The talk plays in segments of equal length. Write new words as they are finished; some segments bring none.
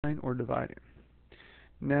or dividing.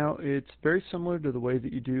 Now, it's very similar to the way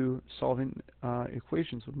that you do solving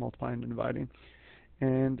equations with multiplying and dividing.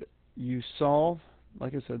 And you solve,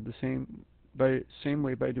 like I said, the same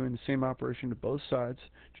way by doing the same operation to both sides,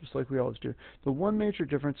 just like we always do. The one major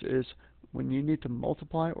difference is when you need to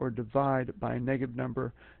multiply or divide by a negative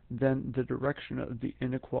number, then the direction of the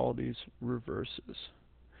inequalities reverses.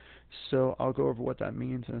 So I'll go over what that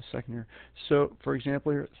means in a second here. So for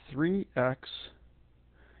example here, 3x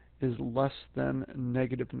is less than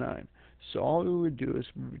negative 9. So all we would do is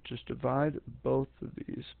we would just divide both of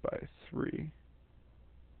these by 3.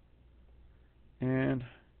 And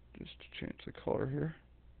just to change the color here.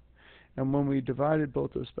 And when we divided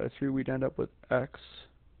both those by 3, we'd end up with x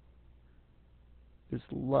is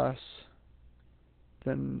less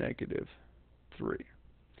than negative 3.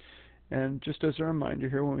 And just as a reminder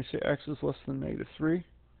here, when we say x is less than negative 3,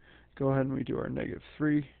 go ahead and we do our negative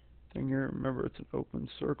 3 thing here. Remember, it's an open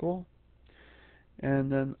circle.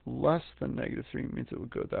 And then less than negative 3 means it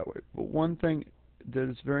would go that way. But one thing that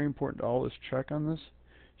is very important to always check on this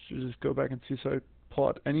is just go back and see. So I pull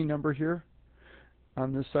out any number here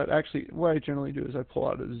on this side. Actually, what I generally do is I pull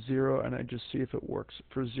out a 0 and I just see if it works.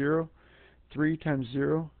 For 0, 3 times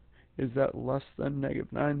 0, is that less than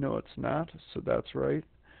negative 9? No, it's not. So that's right.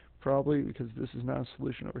 Probably because this is not a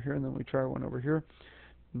solution over here. And then we try one over here.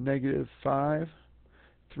 Negative 5.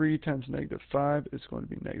 3 times negative 5 is going to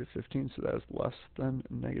be negative 15, so that is less than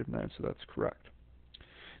negative 9, so that's correct.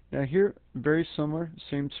 Now here, very similar,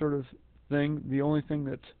 same sort of thing. The only thing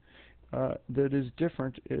that is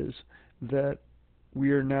different is that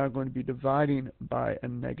we are now going to be dividing by a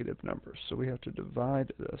negative number. So we have to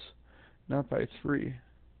divide this, not by 3,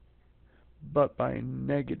 but by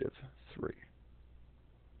negative 3.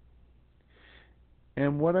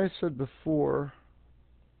 And what I said before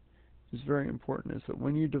is very important, is that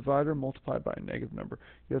when you divide or multiply by a negative number,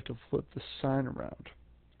 you have to flip the sign around.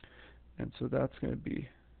 And so that's going to be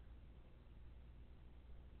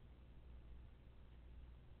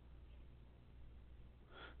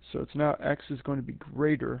so it's now x is going to be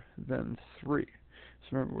greater than 3.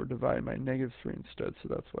 So remember, we're dividing by negative 3 instead, so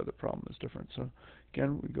that's why the problem is different. So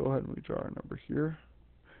again, we go ahead and we draw our number here,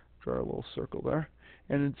 draw a little circle there,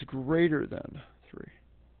 and it's greater than 3.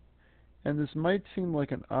 And this might seem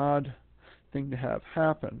like an odd thing to have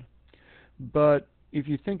happen, but if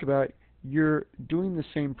you think about it, you're doing the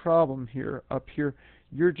same problem here. Up here,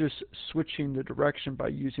 you're just switching the direction by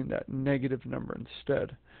using that negative number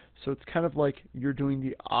instead. So it's kind of like you're doing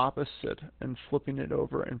the opposite and flipping it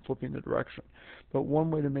over and flipping the direction. But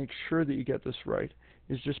one way to make sure that you get this right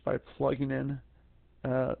is just by plugging in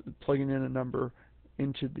a number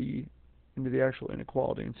into the actual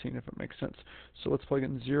inequality and seeing if it makes sense. So let's plug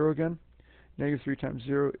in 0 again. Negative 3 times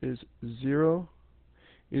 0 is 0.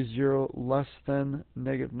 Is 0 less than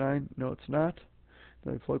negative 9? No, it's not.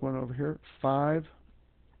 Then we plug one over here. 5.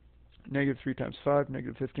 Negative 3 times 5,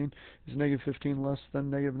 negative 15. Is negative 15 less than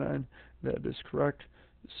negative 9? That is correct.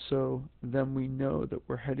 So then we know that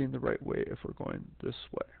we're heading the right way if we're going this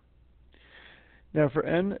way. Now for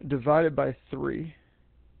n divided by 3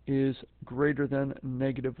 is greater than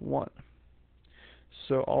negative 1.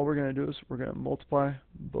 So all we're going to do is we're going to multiply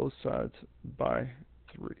both sides by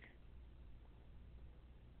 3.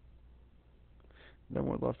 Then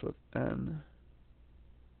we're left with n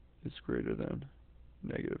is greater than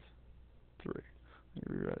negative 3. Let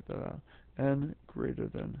me rewrite that out. N greater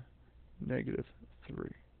than negative 3.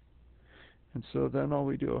 And so then all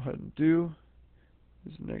we go ahead and do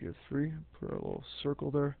is negative 3. Put our little circle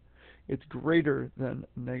there. It's greater than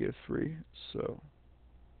negative 3, so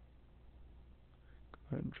go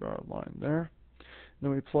ahead and draw a line there.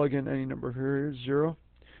 Then we plug in any number here, 0.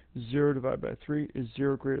 0 divided by 3 is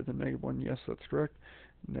 0 greater than negative 1. Yes, that's correct.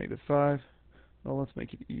 Negative 5. Well, let's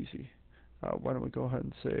make it easy. Why don't we go ahead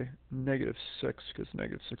and say negative 6, because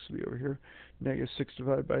negative 6 will be over here. Negative 6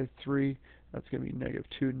 divided by 3, that's going to be negative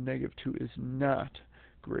 2. Negative 2 is not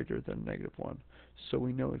greater than negative 1. So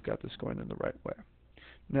we know we've got this going in the right way.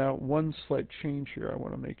 Now, one slight change here. I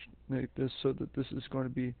want to make this so that this is going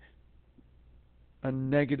to be a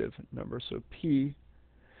negative number. So p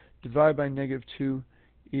divided by negative 2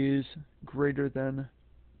 is greater than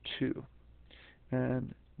 2.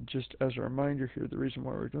 And just as a reminder here, the reason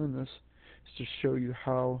why we're doing this is to show you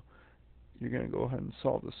how you're going to go ahead and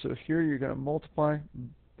solve this. So here you're going to multiply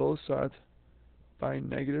both sides by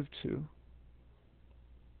negative 2.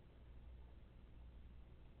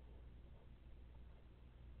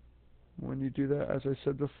 When you do that, as I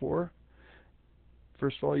said before,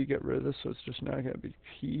 first of all you get rid of this, so it's just now going to be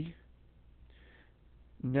p.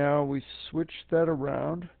 Now we switch that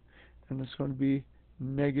around, and it's going to be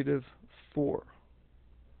negative 4.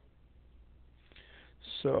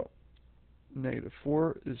 So negative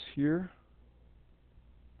 4 is here,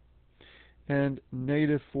 and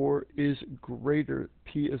negative 4 is greater,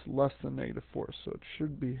 p is less than negative 4, so it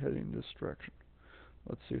should be heading this direction.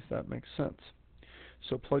 Let's see if that makes sense.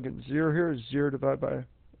 So plug in 0 here, 0 divided by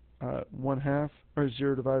 1/2, or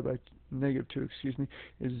 0 divided by negative 2, excuse me,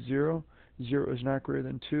 is 0. 0 is not greater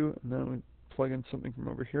than 2, and then we plug in something from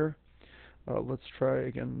over here. Let's try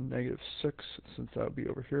again negative 6, since that would be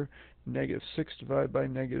over here. Negative 6 divided by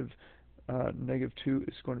negative 2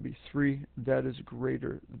 is going to be 3. That is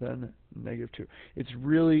greater than negative 2. It's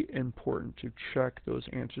really important to check those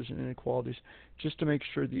answers and inequalities just to make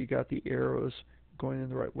sure that you got the arrows going in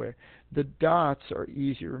the right way. The dots are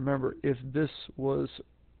easy. Remember, if this was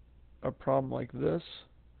a problem like this,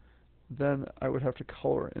 then I would have to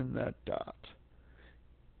color in that dot,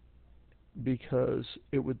 because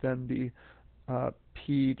it would then be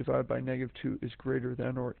p divided by negative 2 is greater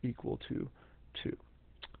than or equal to 2.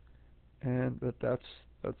 And that's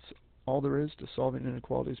all there is to solving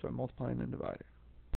inequalities by multiplying and dividing.